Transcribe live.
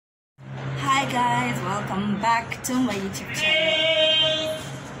guys, welcome back to my YouTube channel.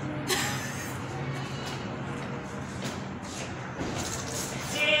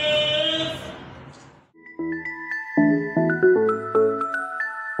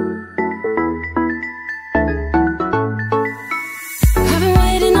 I've been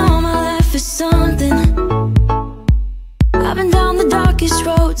waiting all my life for something. I've been down the darkest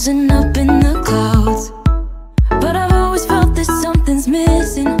roads and up in the clouds, but I've always felt that something's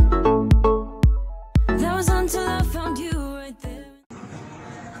missing. That was until I found you right there.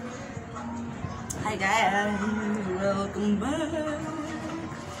 Hi guys, welcome back.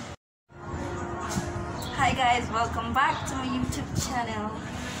 Hi guys, welcome back to my YouTube channel.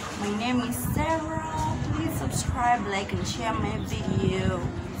 My name is Sarah. Please subscribe, like and share my videos.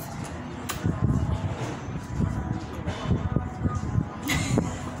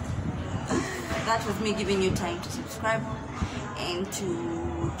 That was me giving you time to subscribe and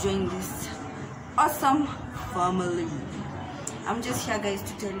to join this awesome family. I'm just here guys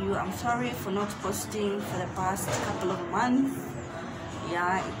to tell you I'm sorry for not posting for the past couple of months.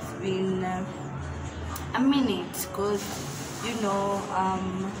 Yeah, it's been a minute because you know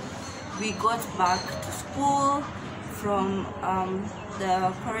we got back to school from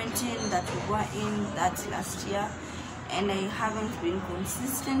the quarantine that we were in that last year, and I haven't been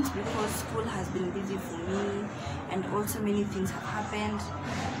consistent because school has been busy for me, and also many things have happened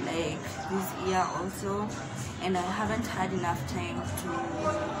like this year also, and I haven't had enough time to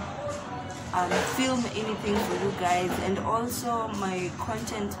film anything for you guys. And also my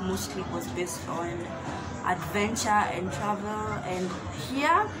content mostly was based on adventure and travel, and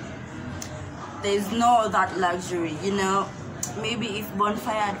here there's no that luxury, you know. Maybe if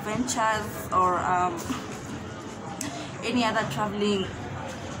bonfire adventures or any other traveling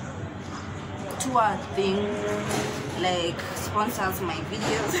tour thing like sponsors my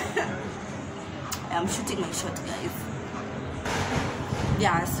videos, I'm shooting my shot guys.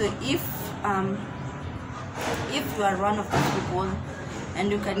 Yeah, so if you are one of those people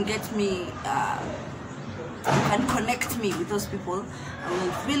and you can get me you can connect me with those people, I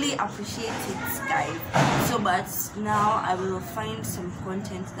will really appreciate it guys. So but now I will find some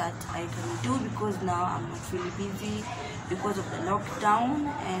content that I can do because now I'm not really busy because of the lockdown,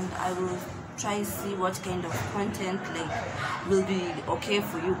 and I will try to see what kind of content like will be okay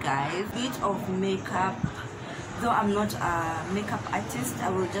for you guys. Bit of makeup, though I'm not a makeup artist, I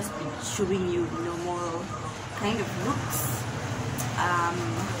will just be showing you normal kind of looks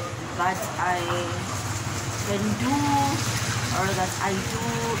that I can do or that I do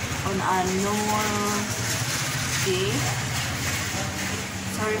on a normal day.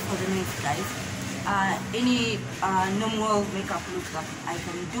 Sorry for the noise guys. Any normal makeup look that I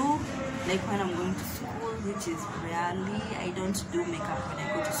can do, like when I'm going to school, which is rarely. I don't do makeup when I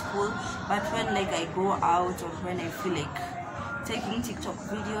go to school, but when like I go out or when I feel like taking TikTok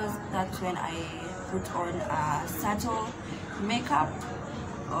videos, that's when I put on a subtle makeup.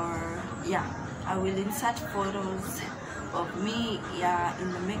 Or yeah, I will insert photos of me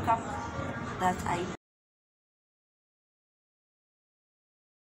in the makeup that I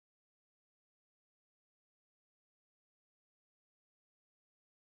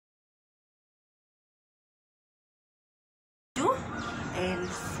do. And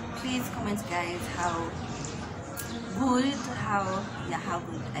please comment guys how good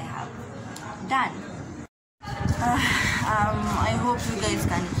I have done. I hope you guys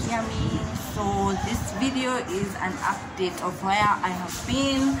can hear me. So this video is an update of where I have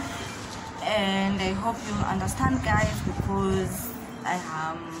been, and I hope you understand guys, because I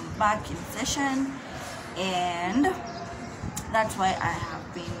am back in session and that's why I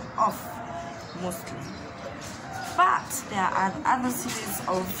have been off mostly. But there are other series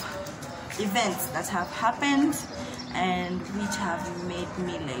of events that have happened and which have made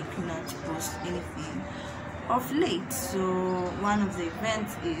me like not post anything of late. So one of the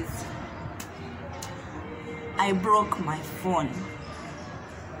events is I broke my phone.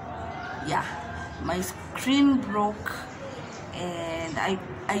 Yeah, my screen broke, and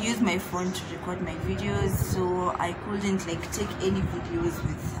I used my phone to record my videos, so I couldn't like take any videos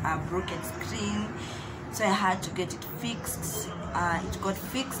with a broken screen, so I had to get it fixed. It got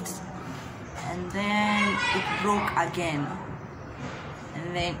fixed, and then it broke again,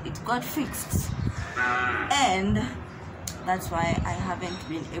 and then it got fixed, and that's why I haven't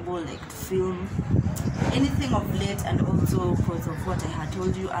been able like to film anything of late. And also because of what I had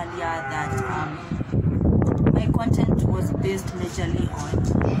told you earlier, that my content was based majorly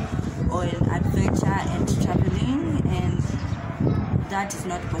on adventure and traveling, and that is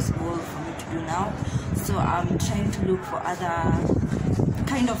not possible for me to do now. So I'm trying to look for other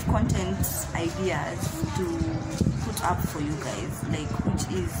kind of content ideas to put up for you guys, like which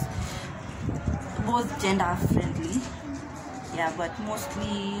is both gender friendly, yeah, but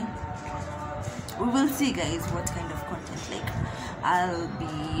mostly we will see guys what kind of content like I'll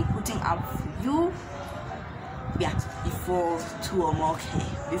be putting up for you, yeah, before 2 or more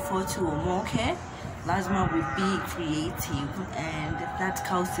K. Lazima will be creative, and that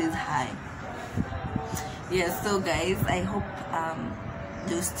cow says hi. Yeah, so guys, I hope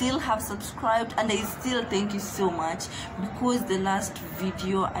you still have subscribed, and I still thank you so much, because the last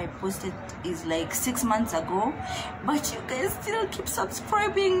video I posted is like 6 months ago, but you guys still keep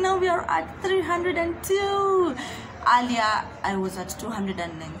subscribing. Now we are at 302. Earlier I was at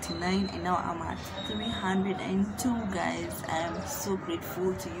 299, and now I'm at 302. guys, I am so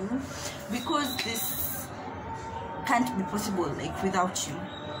grateful to you, because this can't be possible like without you.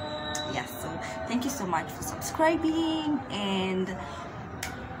 Yeah, so thank you so much for subscribing, and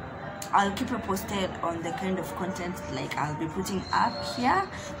I'll keep you posted on the kind of content like I'll be putting up here.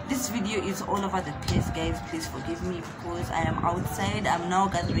 This video is all over the place, guys. Please forgive me, because I am outside. I'm now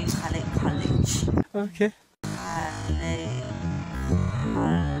gathering college. Okay.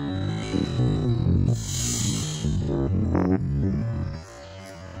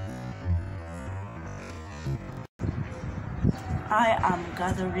 I am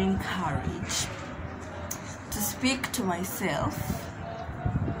gathering courage to speak to myself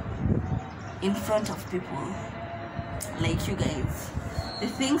in front of people like you guys. The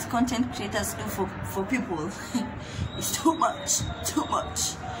things content creators do for people is too much.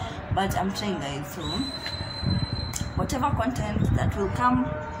 But I'm trying, guys, so whatever content that will come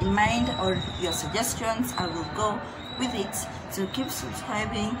in mind or your suggestions, I will go with it. So keep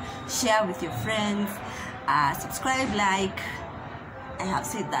subscribing, share with your friends, subscribe, like. I have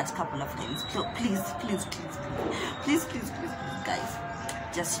said that a couple of times. So please, guys,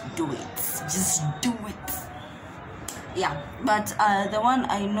 just do it. Yeah, but the one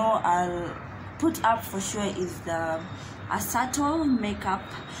I know I'll put up for sure is a subtle makeup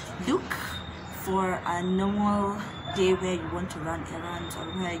look for a normal day where you want to run errands, or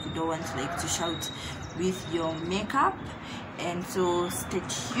where you don't want like to shout with your makeup. And so stay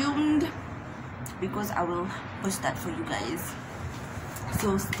tuned, because I will post that for you guys.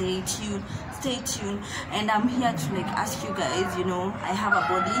 So stay tuned, and I'm here to like ask you guys, you know, I have a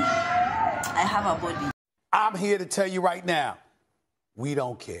body. I'm here to tell you right now, we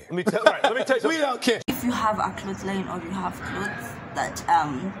don't care. Let me tell you something. We don't care. If you have a clothesline, or you have clothes that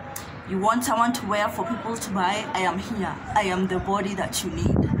you want someone to wear for people to buy, I am here. I am the body that you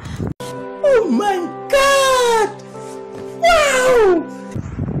need. Oh my God! Wow!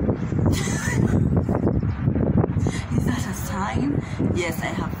 Is that a sign? Yes, I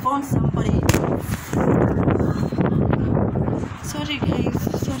have found somebody. Sorry guys.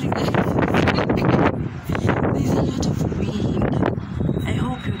 There's a lot of wind. I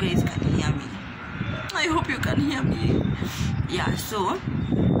hope you guys can hear me. Yeah, so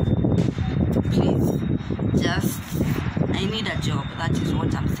please, I need a job. That is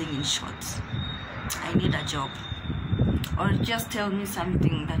what I'm saying in short. I need a job, or just tell me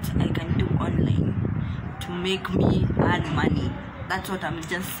something that I can do online to make me earn money. That's what I'm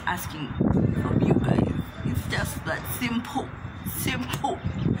just asking from you guys. It's just that simple.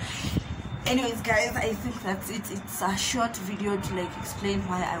 Anyways guys, I think that's it. It's a short video to like explain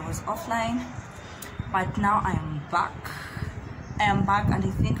why I was offline, but now I am back, and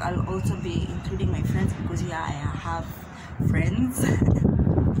I think I'll also be including my friends, because yeah, I have friends.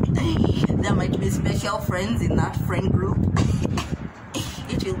 There might be special friends in that friend group.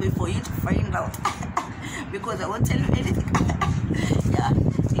 It will be for you to find out, because I won't tell you anything. Yeah,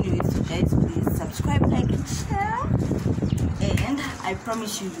 anyways, so guys, please subscribe, like, and share, and I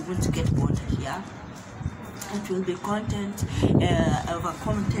promise you won't get bored here. It will be content over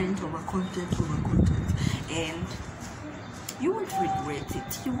content, and you won't regret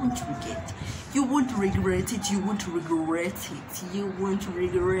it. You won't regret.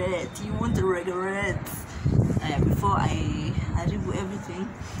 Before I review everything,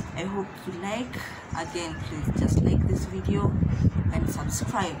 I hope you like. Again, please just like this video and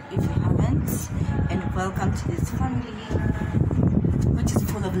subscribe if you haven't, and welcome to this family which is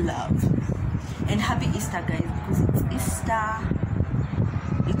full of love. And happy Easter, guys, because it's Easter.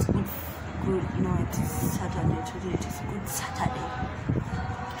 It's good, you know, it's Saturday today. It is good Saturday.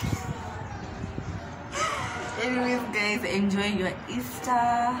 Anyways guys, enjoy your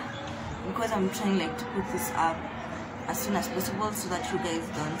Easter, because I'm trying like to put this up as soon as possible, so that you guys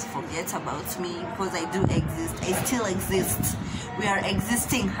don't forget about me, because I do exist. I still exist. We are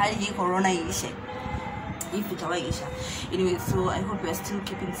existing. Hadi corona ishe. if it Isha. Anyway, so I hope you're still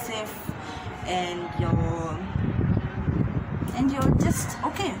keeping safe and you're just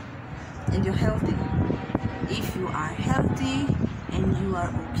okay and you're healthy. If you are healthy and you are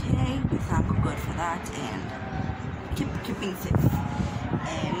okay, we thank God for that and keeping safe.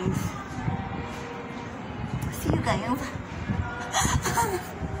 And see you guys.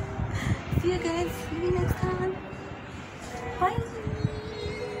 See you guys. See you next time. Bye.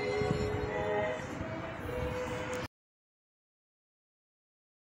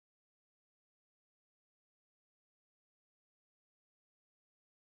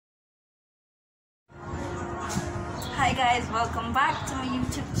 Hi guys, welcome back to my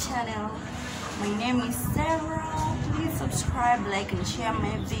YouTube channel. My name is Sarah. Please subscribe, like and share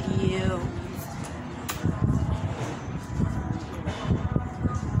my video.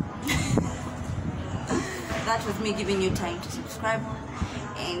 That was me giving you time to subscribe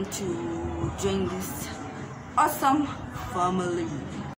and to join this awesome family.